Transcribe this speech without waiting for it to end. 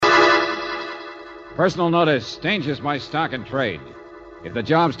Personal notice. Danger's my stock and trade. If the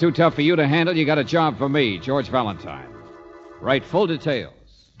job's too tough for you to handle, you got a job for me, George Valentine. Write full details.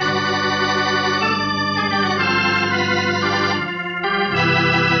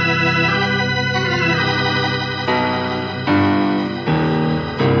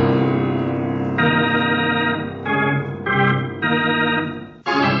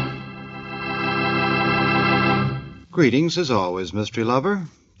 Greetings as always, mystery lover.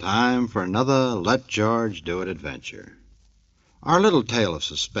 Time for another Let George Do It adventure. Our little tale of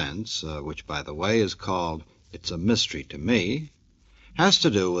suspense, which, by the way, is called It's a Mystery to Me, has to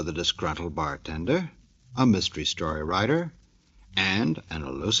do with a disgruntled bartender, a mystery story writer, and an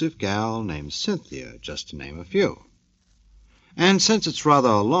elusive gal named Cynthia, just to name a few. And since it's rather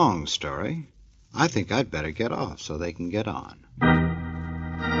a long story, I think I'd better get off so they can get on.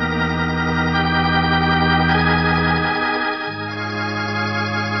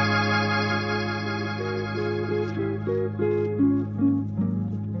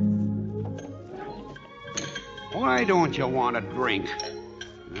 Why don't you want a drink?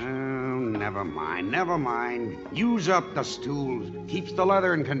 Oh, never mind. Use up the stools. Keeps the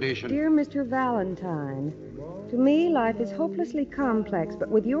leather in condition. Dear Mr. Valentine, to me, life is hopelessly complex, but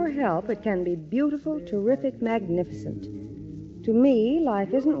with your help, it can be beautiful, terrific, magnificent. To me,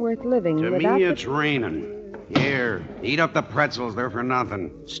 life isn't worth living without... To me, it's raining. Here, eat up the pretzels. They're for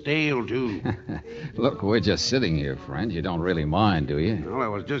nothing. Stale, too. Look, we're just sitting here, friend. You don't really mind, do you? Well, I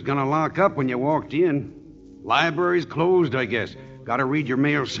was just going to lock up when you walked in. Library's closed, I guess. Got to read your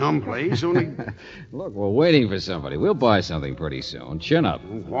mail someplace, only... Look, we're waiting for somebody. We'll buy something pretty soon. Chin up.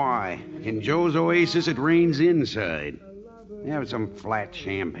 Why? In Joe's Oasis, it rains inside. Have some flat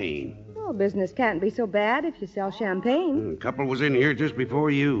champagne. Oh, business can't be so bad if you sell champagne. A couple was in here just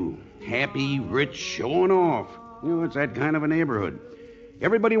before you. Happy, rich, showing off. It's that kind of a neighborhood.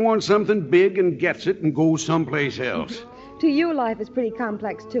 Everybody wants something big and gets it and goes someplace else. To you, life is pretty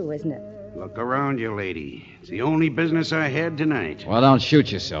complex, too, isn't it? Look around you, lady. It's the only business I had tonight. Well, don't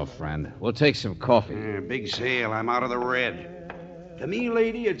shoot yourself, friend. We'll take some coffee. Big sale. I'm out of the red. To me,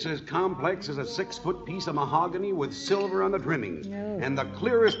 lady, it's as complex as a 6-foot piece of mahogany with silver on the trimmings. No. And the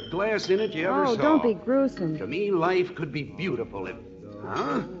clearest glass in it you ever saw. Oh, don't be gruesome. To me, life could be beautiful if...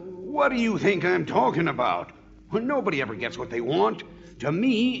 Huh? What do you think I'm talking about? Well, nobody ever gets what they want. To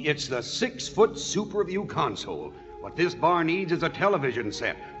me, it's the 6-foot Super View console. What this bar needs is a television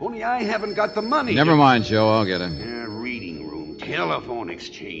set. Only I haven't got the money. Never mind, Joe. I'll get it. Reading room, telephone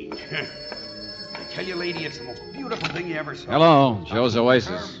exchange. I tell you, lady, it's the most beautiful thing you ever saw. Hello, Joe's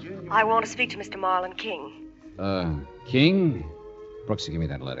Oasis. I want to speak to Mr. Marlon King. King? Brooksy, give me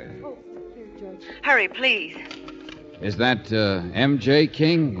that letter. Oh, here, George. Hurry, please. Is that, M.J.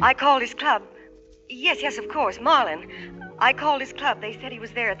 King? I called his club. Yes, of course, Marlon. I called his club. They said he was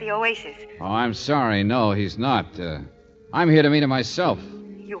there at the Oasis. Oh, I'm sorry. No, he's not. I'm here to meet him myself.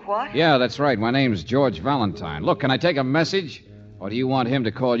 You what? Yeah, that's right. My name's George Valentine. Look, can I take a message? Or do you want him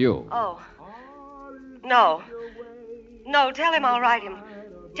to call you? Oh. No. No, tell him I'll write him.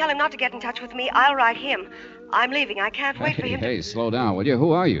 Tell him not to get in touch with me. I'll write him. I'm leaving. I can't wait for him to... Hey, slow down, will you? Who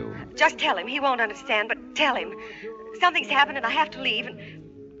are you? Just tell him. He won't understand, but tell him. Something's happened and I have to leave.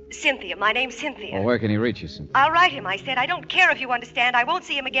 Cynthia. My name's Cynthia. Well, where can he reach you, Cynthia? I'll write him, I said. I don't care if you understand. I won't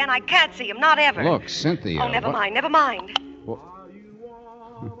see him again. I can't see him. Not ever. Look, Cynthia... Oh, never mind. Well,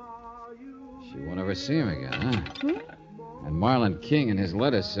 she won't ever see him again, huh? And Marlon King in his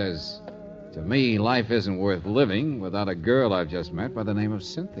letter says, to me, life isn't worth living without a girl I've just met by the name of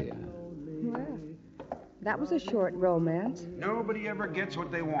Cynthia. Well, that was a short romance. Nobody ever gets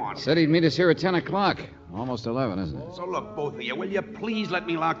what they want. Said he'd meet us here at 10 o'clock. Almost 11, isn't it? So look, both of you, will you please let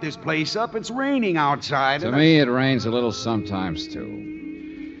me lock this place up? It's raining outside. To me, it rains a little sometimes,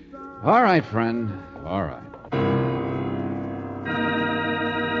 too. All right, friend. All right.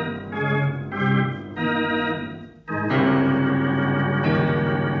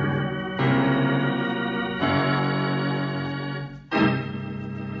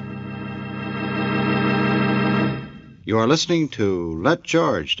 You are listening to Let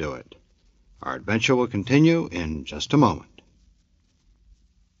George Do It. Our adventure will continue in just a moment.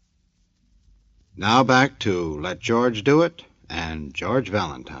 Now back to Let George Do It and George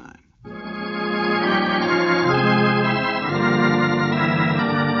Valentine.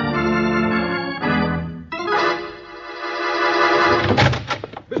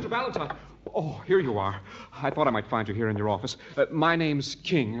 Mr. Valentine. Oh, here you are. I thought I might find you here in your office. My name's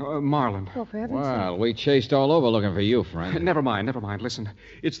King, Marlon. Oh, for heaven's sake. Well, we chased all over looking for you, friend. Never mind. Listen,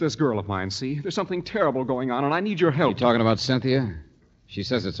 it's this girl of mine, see? There's something terrible going on, and I need your help. You talking about Cynthia? She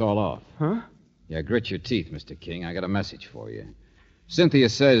says it's all off. Huh? Yeah, grit your teeth, Mr. King. I got a message for you. Cynthia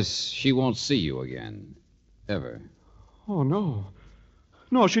says she won't see you again. Ever. Oh, no.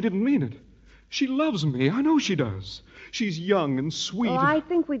 No, she didn't mean it. She loves me. I know she does. She's young and sweet. Oh, I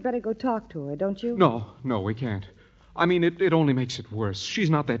think we'd better go talk to her, don't you? No, we can't. I mean, it only makes it worse. She's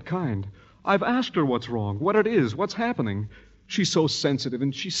not that kind. I've asked her what's wrong, what it is, what's happening. She's so sensitive,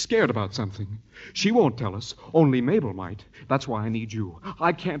 and she's scared about something. She won't tell us. Only Mabel might. That's why I need you.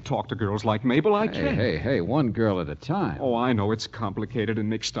 I can't talk to girls like Mabel. I can't. Hey, one girl at a time. Oh, I know. It's complicated and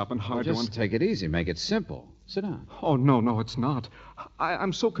mixed up and hard to... Just take it easy. Make it simple. Sit down. Oh, no, it's not.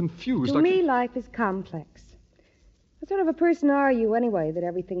 I'm so confused. To me, life is complex. What sort of a person are you, anyway, that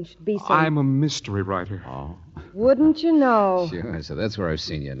everything should be so... I'm a mystery writer. Oh. Wouldn't you know? Sure, so that's where I've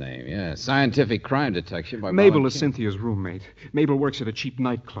seen your name. Yeah, scientific crime detection by Mabel Marlon is King. Cynthia's roommate. Mabel works at a cheap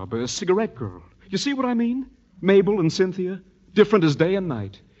nightclub, a cigarette girl. You see what I mean? Mabel and Cynthia, different as day and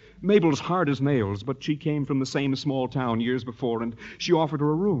night. Mabel's hard as nails, but she came from the same small town years before, and she offered her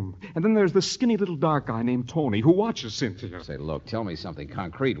a room. And then there's this skinny little dark guy named Tony who watches Cynthia. Say, look, tell me something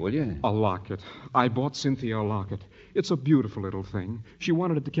concrete, will you? A locket. I bought Cynthia a locket. It's a beautiful little thing. She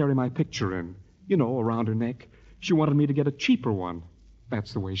wanted it to carry my picture in. You know, around her neck. She wanted me to get a cheaper one.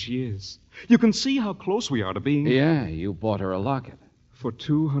 That's the way she is. You can see how close we are to being... Yeah, you bought her a locket. For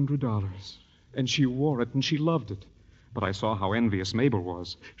 $200. And she wore it, and she loved it. But I saw how envious Mabel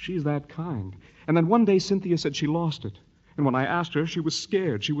was. She's that kind. And then one day Cynthia said she lost it. And when I asked her, she was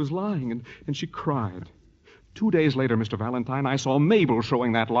scared. She was lying, and she cried. 2 days later, Mr. Valentine, I saw Mabel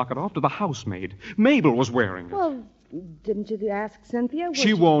showing that locket off to the housemaid. Mabel was wearing it. Well, didn't you ask Cynthia?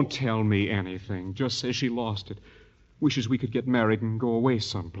 She won't tell me anything. Just says she lost it. Wishes we could get married and go away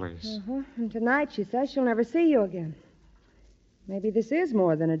someplace. Uh-huh. And tonight she says she'll never see you again. Maybe this is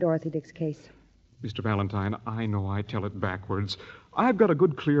more than a Dorothy Dix case. Mr. Valentine, I know I tell it backwards. I've got a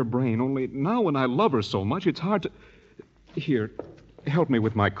good, clear brain, only now when I love her so much, it's hard to... Here, help me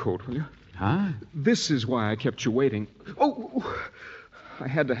with my coat, will you? Huh? This is why I kept you waiting. Oh, I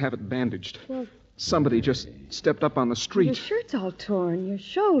had to have it bandaged. Well, somebody just stepped up on the street. your shirt's all torn, your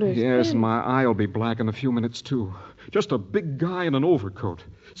shoulders... Yes, thin. and my eye will be black in a few minutes, too. Just a big guy in an overcoat.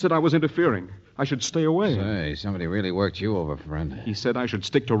 Said I was interfering. I should stay away. Say, somebody really worked you over, friend. He said I should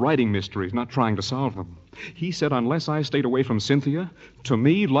stick to writing mysteries, not trying to solve them. He said unless I stayed away from Cynthia, to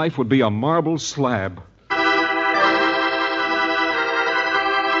me, life would be a marble slab.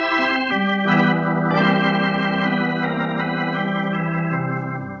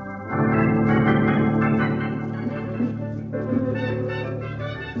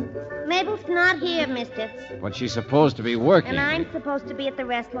 Mabel's not here, mister. But she's supposed to be working. And I'm supposed to be at the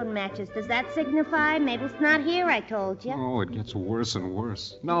wrestling matches. Does that signify? Mabel's not here, I told you. Oh, it gets worse and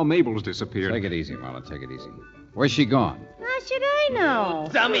worse. Now Mabel's disappeared. Take it easy, Marla. Take it easy. Where's she gone? How should I know?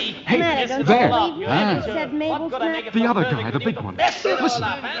 Dummy! Hey, Matter, don't there. you believe me? Huh? You said Mabel's not... The other guy, the big one. Listen,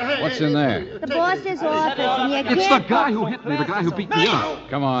 What's in there? The boss's office, and you it's the can't... guy who hit me, the guy who beat me up.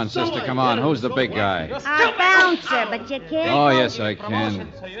 Come on, sister, come on. Who's the big guy? Our bouncer, but you can't... Oh, yes, I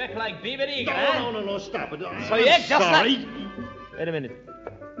can. So you act like Beaver Eagle, No, stop it. So you act just sorry. like... Wait a minute.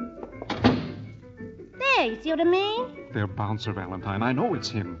 There, you see what I mean? Their bouncer, Valentine. I know it's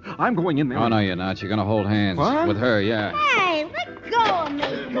him. I'm going in there. Oh, no, you're not. You're going to hold hands. What? With her, yeah. Hey, let go of me.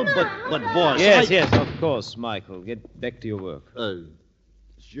 Come But on. boss. Yes, of course, Michael. Get back to your work.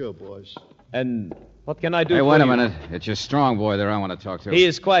 Sure, boss. And what can I do Hey, for wait a you? minute. It's your strong boy there I want to talk to. He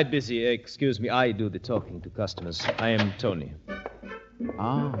is quite busy. Excuse me, I do the talking to customers. I am Tony.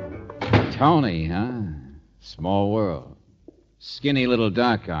 Oh, Tony, huh? Small world. Skinny little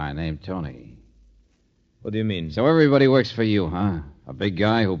dark guy named Tony. What do you mean? So everybody works for you, huh? A big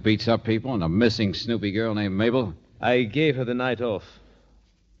guy who beats up people and a missing Snoopy girl named Mabel? I gave her the night off.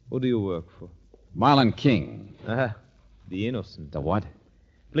 Who do you work for? Marlon King. The innocent. The what?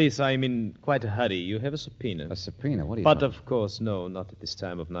 Please, I'm in quite a hurry. You have a subpoena. A subpoena? What are you But talking- of course, no, not at this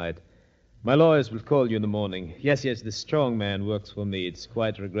time of night. My lawyers will call you in the morning. Yes, the strong man works for me. It's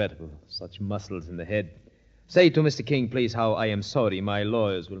quite regrettable. Such muscles in the head. Say to Mr. King, please, how I am sorry. My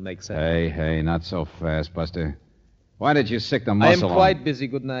lawyers will make sense. Hey, not so fast, Buster. Why did you sick the I am muscle on? quite busy.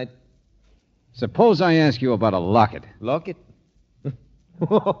 Good night. Suppose I ask you about a locket. Lock it.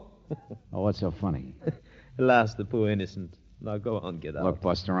 Oh, what's so funny? Alas, the poor innocent. Now go on, get out. Look,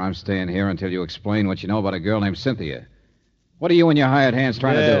 Buster, I'm staying here until you explain what you know about a girl named Cynthia. What are you and your hired hands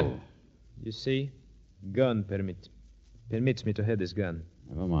trying to do? You see, gun permits me to have this gun.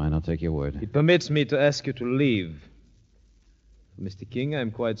 Never mind, I'll take your word. It permits me to ask you to leave. Mr. King, I'm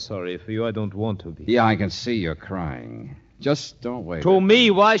quite sorry. For you, I don't want to be. Yeah, I can see you're crying. Just don't wait. To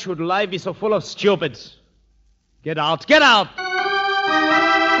me, why should life be so full of stupids? Get out! Get out!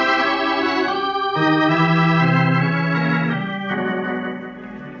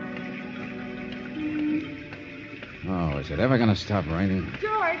 is it ever going to stop raining?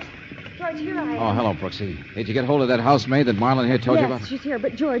 George, here I am. Oh, hello, Brooksy. Did you get hold of that housemaid that Marlon here told you about? Yes, she's here.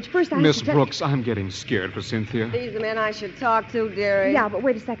 But, George, first I have Miss to tell- Brooks, I'm getting scared for Cynthia. These the men I should talk to, dearie. Yeah, but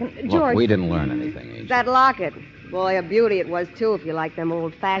wait a second. Look, George. we didn't learn anything, Angel. That locket. Boy, a beauty it was, too, if you like them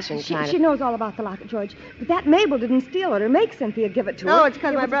old-fashioned kind She of... knows all about the locket, George. But that Mabel didn't steal it or make Cynthia give it to her. No, it's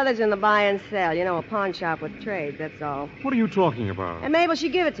because It my was- brother's in the buy and sell. You know, a pawn shop with trades, that's all. What are you talking about? And Mabel, she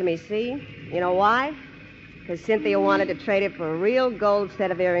give it to me, see? You know why? Because Cynthia wanted to trade it for a real gold set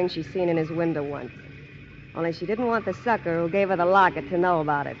of earrings she seen in his window once. Only she didn't want the sucker who gave her the locket to know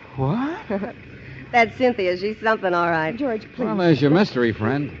about it. What? That's Cynthia. She's something, all right. George, please. Well, there's your mystery,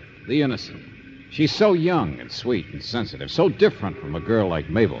 friend. The innocent. She's so young and sweet and sensitive, so different from a girl like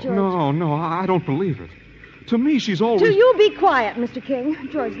Mabel. George. No, I don't believe it. To me, she's always... Do you be quiet, Mr. King.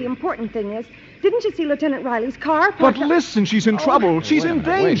 George, the important thing is, didn't you see Lieutenant Riley's car? But parked up- listen, she's in trouble. She's Wait a in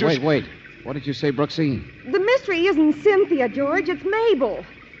minute. danger. Wait. What did you say, Brooksy? The mystery isn't Cynthia, George. It's Mabel.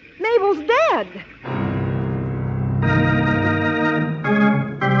 Mabel's dead.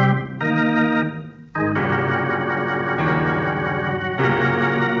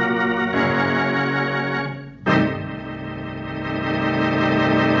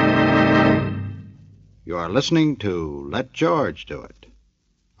 You are listening to Let George Do It.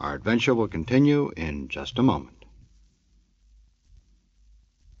 Our adventure will continue in just a moment.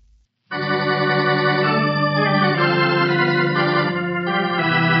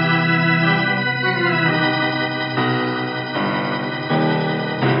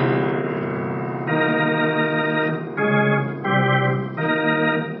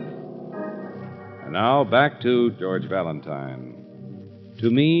 And now back to George Valentine. To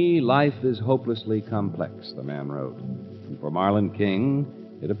me, life is hopelessly complex, the man wrote. And for Marlon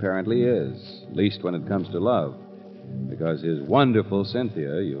King, it apparently is, at least when it comes to love. Because his wonderful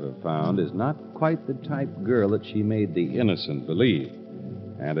Cynthia, you have found, is not quite the type girl that she made the innocent believe.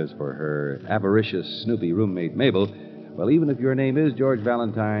 And as for her avaricious, snoopy roommate, Mabel, well, even if your name is George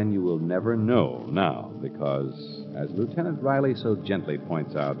Valentine, you will never know now, because, as Lieutenant Riley so gently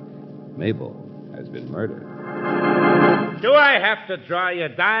points out, Mabel has been murdered. Do I have to draw you a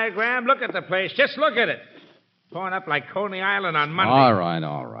diagram? Look at the place. Just look at it. Torn up like Coney Island on Monday.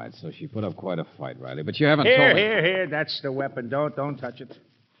 All right. So she put up quite a fight, Riley. But you haven't told me. Here. That's the weapon. Don't touch it.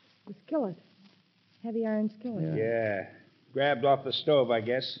 The skillet. Heavy iron skillet. Yeah. Grabbed off the stove, I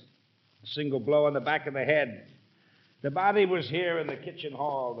guess. A single blow on the back of the head. The body was here in the kitchen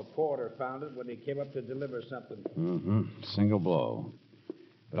hall. The porter found it when he came up to deliver something. Mm-hmm. Single blow.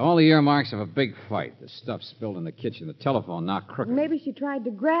 But all the earmarks of a big fight. The stuff spilled in the kitchen, the telephone knocked crooked. Maybe she tried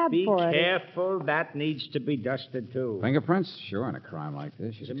to grab Be for it. careful. That needs to be dusted, too. Fingerprints? Sure, in a crime like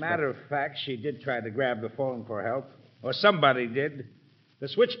this. As a matter of fact, she did try to grab the phone for help. Or somebody did. The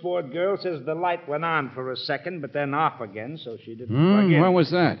switchboard girl says the light went on for a second, but then off again, so she didn't plug in. When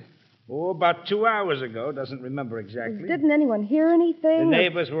was that? Oh, about 2 hours ago. Doesn't remember exactly. Didn't anyone hear anything? The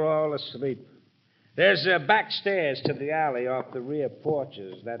neighbors were all asleep. There's back stairs to the alley off the rear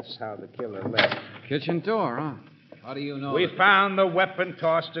porches. That's how the killer left. Kitchen door, huh? How do you know? We that- found the weapon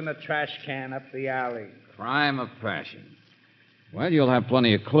tossed in a trash can up the alley. Crime of passion. Well, you'll have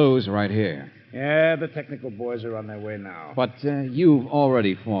plenty of clues right here. Yeah, the technical boys are on their way now. But you've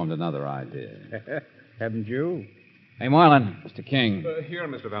already formed another idea. Haven't you? Hey, Marlon, Mr. King. Here,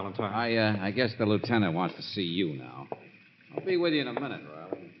 Mr. Valentine. I guess the lieutenant wants to see you now. I'll be with you in a minute,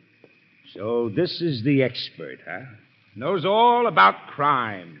 Riley. So this is the expert, huh? Knows all about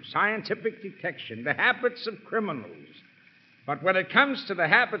crime, scientific detection, the habits of criminals. But when it comes to the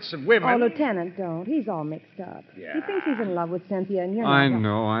habits of women... Oh, Lieutenant, don't. He's all mixed up. Yeah. He thinks he's in love with Cynthia, and you're not. I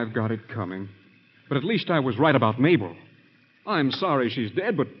know, I've got it coming. But at least I was right about Mabel. I'm sorry she's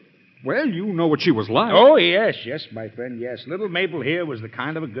dead, but, well, you know what she was like. Oh, yes, my friend, yes. Little Mabel here was the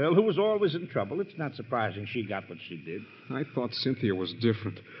kind of a girl who was always in trouble. It's not surprising she got what she did. I thought Cynthia was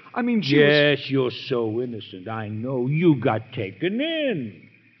different. I mean, she Yes, you're so innocent. I know. You got taken in.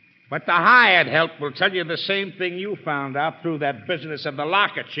 But the hired help will tell you the same thing you found out through that business of the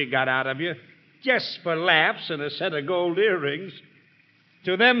locket she got out of you. Just for laughs and a set of gold earrings.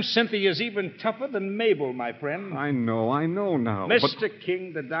 To them, Cynthia's even tougher than Mabel, my friend. I know now. Mr.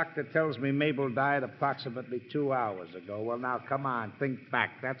 King, the doctor tells me Mabel died approximately 2 hours ago. Well, now, come on, think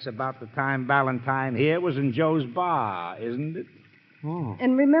back. That's about the time Valentine here was in Joe's bar, isn't it? Oh.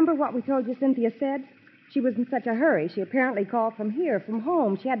 And remember what we told you Cynthia said? She was in such a hurry. She apparently called from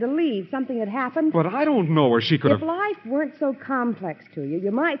home. She had to leave. Something had happened. But I don't know where she could If have... life weren't so complex to you,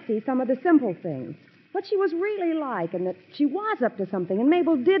 you might see some of the simple things. What she was really like, and that she was up to something, and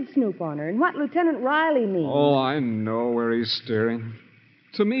Mabel did snoop on her, and what Lieutenant Riley means. Oh, I know where he's staring.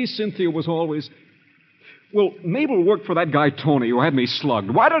 To me, Cynthia was always... Well, Mabel worked for that guy Tony who had me slugged.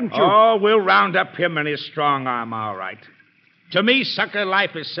 Why didn't you... Oh, we'll round up him and his strong arm, all right. To me, sucker,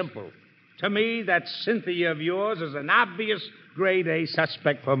 life is simple. To me, that Cynthia of yours is an obvious grade A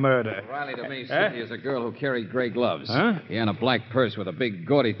suspect for murder. Riley, to me, Cynthia's a girl who carried gray gloves. Huh? Yeah, and a black purse with a big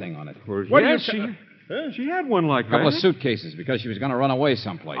gaudy thing on it. What yes, she had one like a couple that. of suitcases because she was going to run away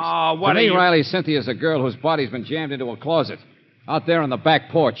someplace. Oh, what to are me, you... Riley, Cynthia's a girl whose body's been jammed into a closet out there on the back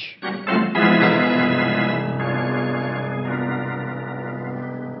porch.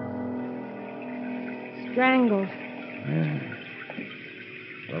 Strangled. Yeah.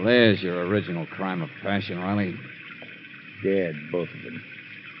 Well, there's your original crime of passion, Riley. Dead, both of them.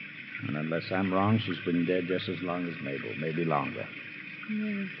 And unless I'm wrong, she's been dead just as long as Mabel, maybe longer.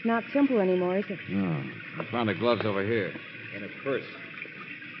 Yeah, it's not simple anymore, is it? No. I found the gloves over here in a purse.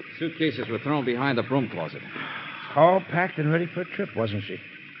 Suitcases were thrown behind the broom closet. All packed and ready for a trip, wasn't she?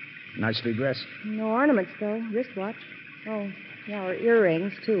 Nicely dressed. No ornaments, though. Wristwatch. Oh, yeah, or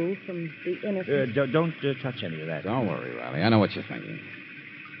earrings, too, from the innocent. Don't touch any of that. Don't worry, Riley. I know what you're thinking.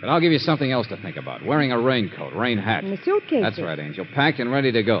 But I'll give you something else to think about. Wearing a raincoat, rain hat. And the suitcase. That's right, Angel. Packed and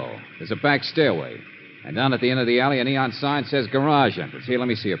ready to go. There's a back stairway. And down at the end of the alley, a neon sign says garage entrance. Here, let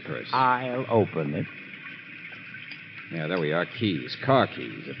me see your purse. I'll open it. Yeah, there we are. Keys. Car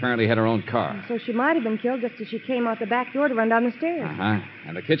keys. Apparently had her own car. So she might have been killed just as she came out the back door to run down the stairs. Uh-huh.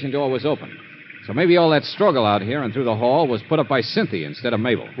 And the kitchen door was open. So maybe all that struggle out here and through the hall was put up by Cynthia instead of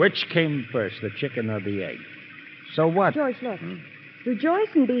Mabel. Which came first, the chicken or the egg? So what? George, look. Rejoice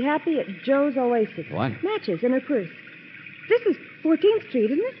and be happy at Joe's Oasis. What? Matches in her purse. This is 14th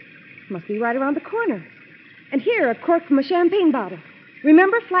Street, isn't it? Must be right around the corner. And here, a cork from a champagne bottle.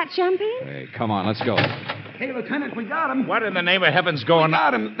 Remember flat champagne? Hey, come on, let's go. Hey, Lieutenant, we got him. What in the name of heaven's going on? We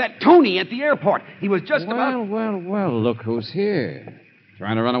got him. That Tony at the airport. He was just about... Well, look who's here.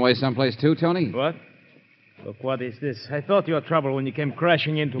 Trying to run away someplace too, Tony? What? Look, what is this? I thought you were trouble when you came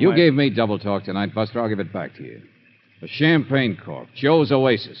crashing into You my... gave me double talk tonight, Buster. I'll give it back to you. A champagne cork. Joe's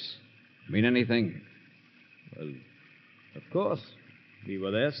Oasis. Mean anything? Well, of course. We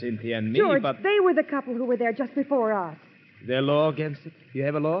were there, Cynthia and me, George, but... they were the couple who were there just before us. Is there law against it? You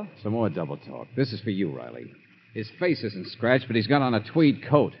have a law? Some more double talk. This is for you, Riley. His face isn't scratched, but he's got on a tweed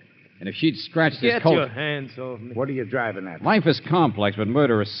coat. And if she'd scratched his Get coat... your hands off me. What are you driving at? Life is complex, but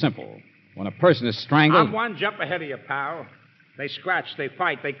murder is simple. When a person is strangled... I'm one jump ahead of you, pal. They scratch, they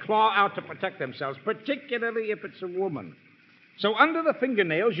fight, they claw out to protect themselves, particularly if it's a woman. So under the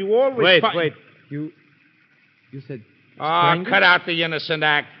fingernails, you always... Wait. You said... Oh, strangled? cut out the innocent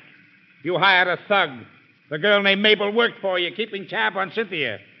act. You hired a thug. The girl named Mabel worked for you, keeping tab on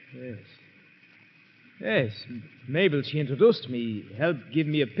Cynthia. Yes, Mabel, she introduced me, helped give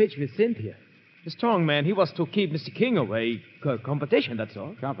me a pitch with Cynthia. The strong man, he was to keep Mr. King away. Competition, that's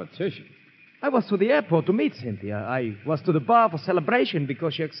all. Competition? I was to the airport to meet Cynthia. I was to the bar for celebration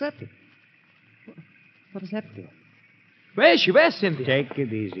because she accepted. What has happened to her? Where is she? Where's Cynthia? Take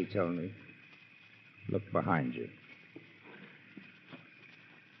it easy, Tony. Look behind you.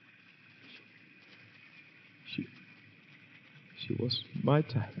 She was my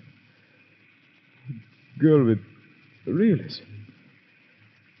type. Girl with realism.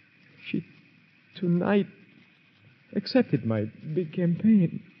 She, tonight, accepted my big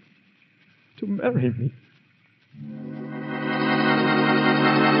campaign to marry me.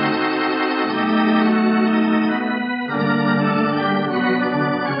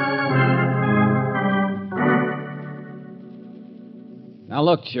 Now,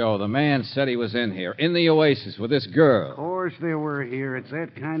 look, Joe, the man said he was in here, in the Oasis, with this girl. Of course they were here. It's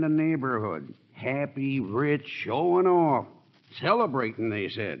that kind of neighborhood. Happy, rich, showing off. Celebrating, they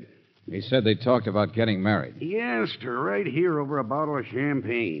said. He said they talked about getting married. He asked her right here over a bottle of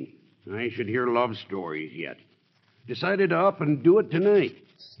champagne. I should hear love stories yet. Decided to up and do it tonight.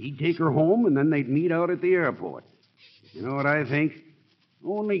 He'd take her home, and then they'd meet out at the airport. You know what I think?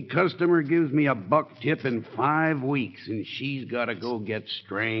 Only customer gives me a buck tip in 5 weeks, and she's got to go get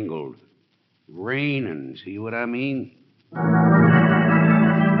strangled. Raining, see what I mean?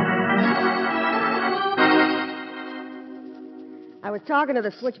 I was talking to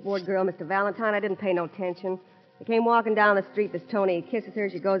the switchboard girl, Mr. Valentine. I didn't pay no attention. He came walking down the street, this Tony. He kisses her.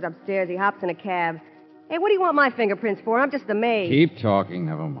 She goes upstairs. He hops in a cab. Hey, what do you want my fingerprints for? I'm just the maid. Keep talking,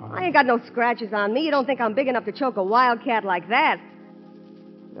 never mind. I ain't got no scratches on me. You don't think I'm big enough to choke a wildcat like that?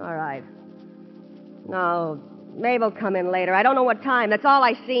 All right. No, Mabel come in later. I don't know what time. That's all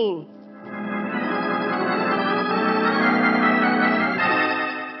I seen.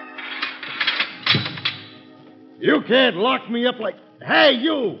 You can't lock me up like... Hey,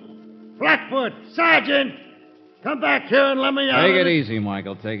 you! Blackfoot! Sergeant! Come back here and let me out. Take it easy,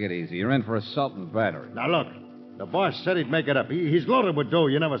 Michael. Take it easy. You're in for assault and battery. Now, look. The boss said he'd make it up. He's loaded with dough.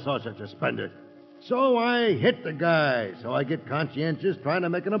 You never saw such a spender. So I hit the guy. So I get conscientious trying to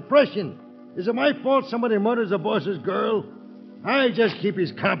make an impression. Is it my fault somebody murders the boss's girl? I just keep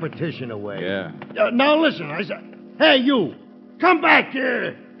his competition away. Yeah. Now, listen. I said, hey, you. Come back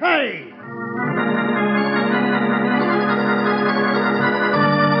here. Hey.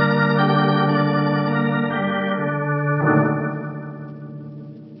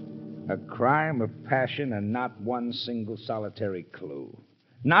 A crime of passion and not one single solitary clue.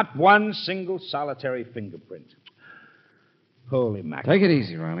 Not one single solitary fingerprint. Holy mackerel. Take it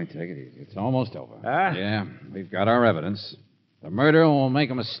easy, Riley. Take it easy. It's almost over. Huh? Yeah, we've got our evidence. The murderer will make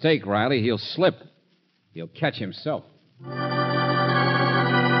a mistake, Riley. He'll slip. He'll catch himself.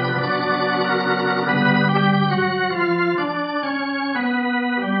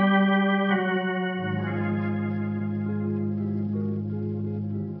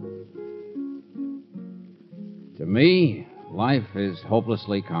 To me, life is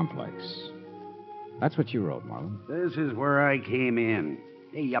hopelessly complex. That's what you wrote, Marlon. This is where I came in.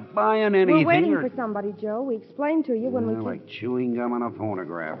 Hey, you buying anything? We're waiting or... for somebody, Joe. We explained to you when we... Like chewing gum on a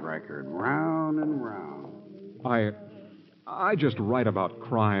phonograph record. Round and round. I just write about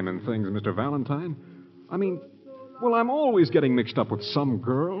crime and things, Mr. Valentine. I mean, well, I'm always getting mixed up with some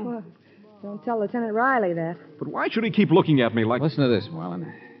girl. Well, don't tell Lieutenant Riley that. But why should he keep looking at me like... Listen to this,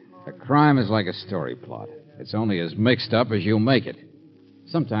 Marlon. A crime is like a story plot. It's only as mixed up as you make it.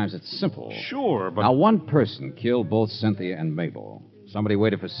 Sometimes it's simple. Sure, but... Now, one person killed both Cynthia and Mabel. Somebody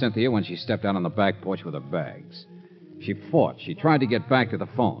waited for Cynthia when she stepped out on the back porch with her bags. She fought. She tried to get back to the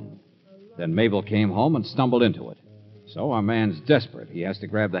phone. Then Mabel came home and stumbled into it. So our man's desperate. He has to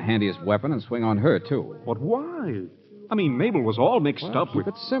grab the handiest weapon and swing on her, too. But why? I mean, Mabel was all mixed up with...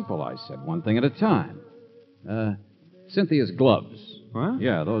 Keep it simple, I said. One thing at a time. Cynthia's gloves. Huh?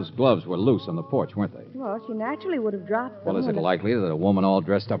 Yeah, those gloves were loose on the porch, weren't they? Well, she naturally would have dropped them. Well, is it likely that a woman all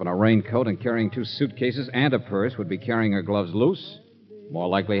dressed up in a raincoat and carrying 2 suitcases and a purse would be carrying her gloves loose? More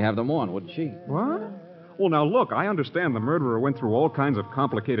likely have them on, wouldn't she? What? Well, now, look, I understand the murderer went through all kinds of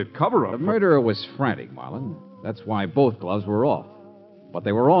complicated cover-up. The murderer was frantic, Marlon. That's why both gloves were off. But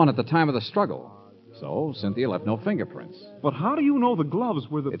they were on at the time of the struggle. So Cynthia left no fingerprints. But how do you know the gloves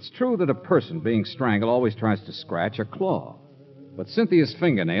were the... It's true that a person being strangled always tries to scratch or claw. But Cynthia's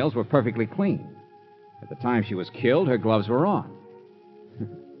fingernails were perfectly clean. At the time she was killed, her gloves were on.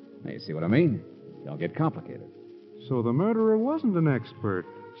 Now, you see what I mean? Don't get complicated. So the murderer wasn't an expert.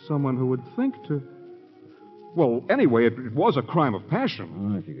 Someone who would think to... Well, anyway, it was a crime of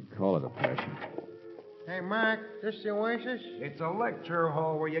passion. Oh, if you could call it a passion. Hey, Mark, this the Oasis? It's a lecture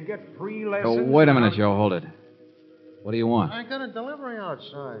hall where you get free Oh, lessons. wait a minute, Joe. Hold it. What do you want? I got a delivery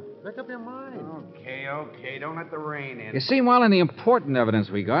outside. Make up your mind. Okay. Don't let the rain in. You see, Marlon, the important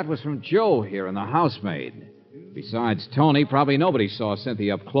evidence we got was from Joe here and the housemaid. Besides Tony, probably nobody saw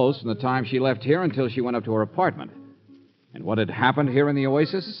Cynthia up close from the time she left here until she went up to her apartment. And what had happened here in the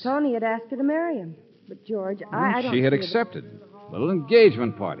Oasis? Tony had asked her to marry him. But, George, I don't... She had see that- accepted. Little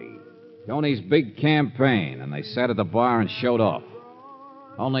engagement party. Tony's big campaign, and they sat at the bar and showed off.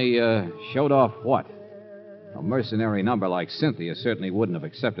 Only, showed off what? A mercenary number like Cynthia certainly wouldn't have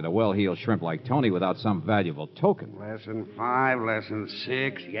accepted a well-heeled shrimp like Tony without some valuable token. Lesson 5, lesson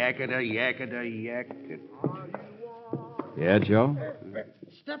 6, yaketa, yaketa, yaketa. Yeah, Joe?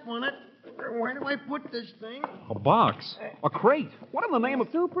 Step on it. Where do I put this thing? A box. A crate. What in the name of...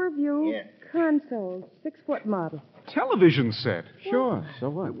 Superview console, 6-foot model. Television set. Sure, so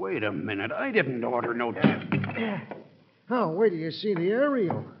what? Wait a minute. I didn't order no... Oh, wait till you see the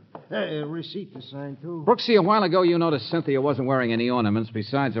aerial. Receipt to sign, too. Brooksy, a while ago you noticed Cynthia wasn't wearing any ornaments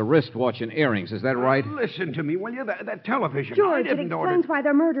besides a wristwatch and earrings. Is that right? Listen to me, will you? That television. I George, it didn't order... explains why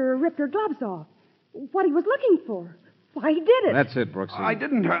the murderer ripped her gloves off. What he was looking for. Why he did it. That's it, Brooksy. I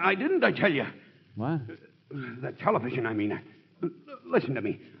didn't, I tell you. What? The television, I mean. Listen to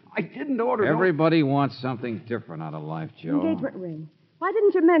me. I didn't order Everybody wants something different out of life, Joe. Engagement ring. Why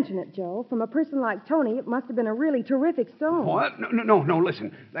didn't you mention it, Joe? From a person like Tony, it must have been a really terrific stone. What? No,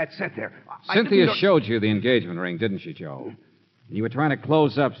 listen. That set there. Cynthia showed you the engagement ring, didn't she, Joe? You were trying to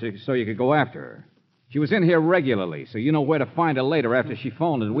close up so you could go after her. She was in here regularly, so you know where to find her later after she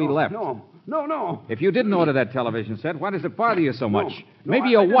phoned and we left. No. If you didn't order that television set, why does it bother you so much? No, Maybe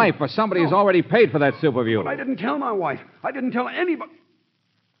your wife or somebody has already paid for that Superview. But I didn't tell my wife. I didn't tell anybody.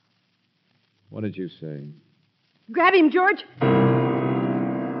 What did you say? Grab him, George.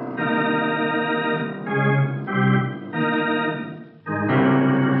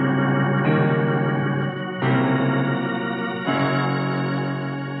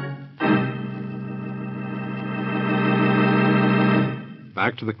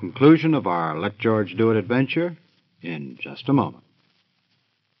 back to the conclusion of our Let George Do It adventure in just a moment.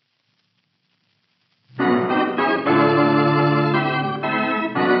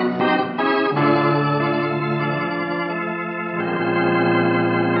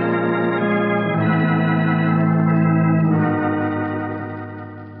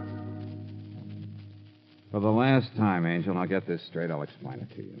 For the last time, Angel, I'll get this straight. I'll explain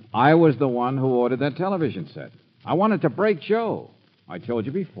it to you. I was the one who ordered that television set. I wanted to break Joe. I told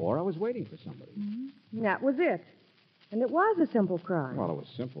you before I was waiting for somebody. Mm-hmm. That was it. And it was a simple crime. Well, it was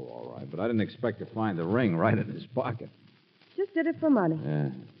simple, all right, but I didn't expect to find the ring right in his pocket. Just did it for money. Yeah.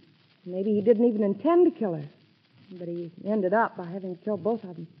 Maybe he didn't even intend to kill her. But he ended up by having killed both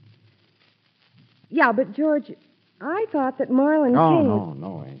of them. Yeah, but, George, I thought that Marlon King...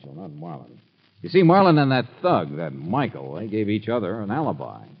 No, Angel, not Marlon. You see, Marlon and that thug, that Michael, they gave each other an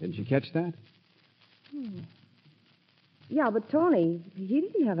alibi. Didn't you catch that? Yeah, but Tony, he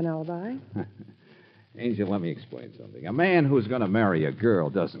didn't have an alibi. Angel, let me explain something. A man who's going to marry a girl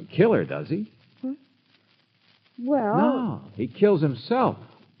doesn't kill her, does he? Huh? Well... No, he kills himself.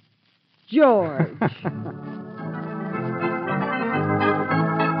 George.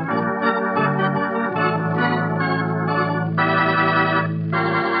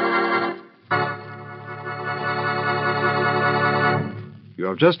 You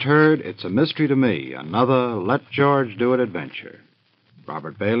have just heard It's a Mystery to Me, another Let George Do It adventure.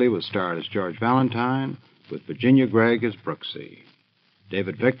 Robert Bailey was starred as George Valentine, with Virginia Gregg as Brooksy.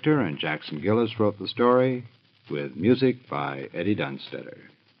 David Victor and Jackson Gillis wrote the story, with music by Eddie Dunstetter.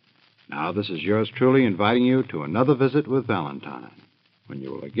 Now, this is yours truly inviting you to another visit with Valentine, when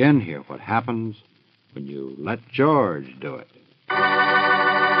you will again hear what happens when you let George do it.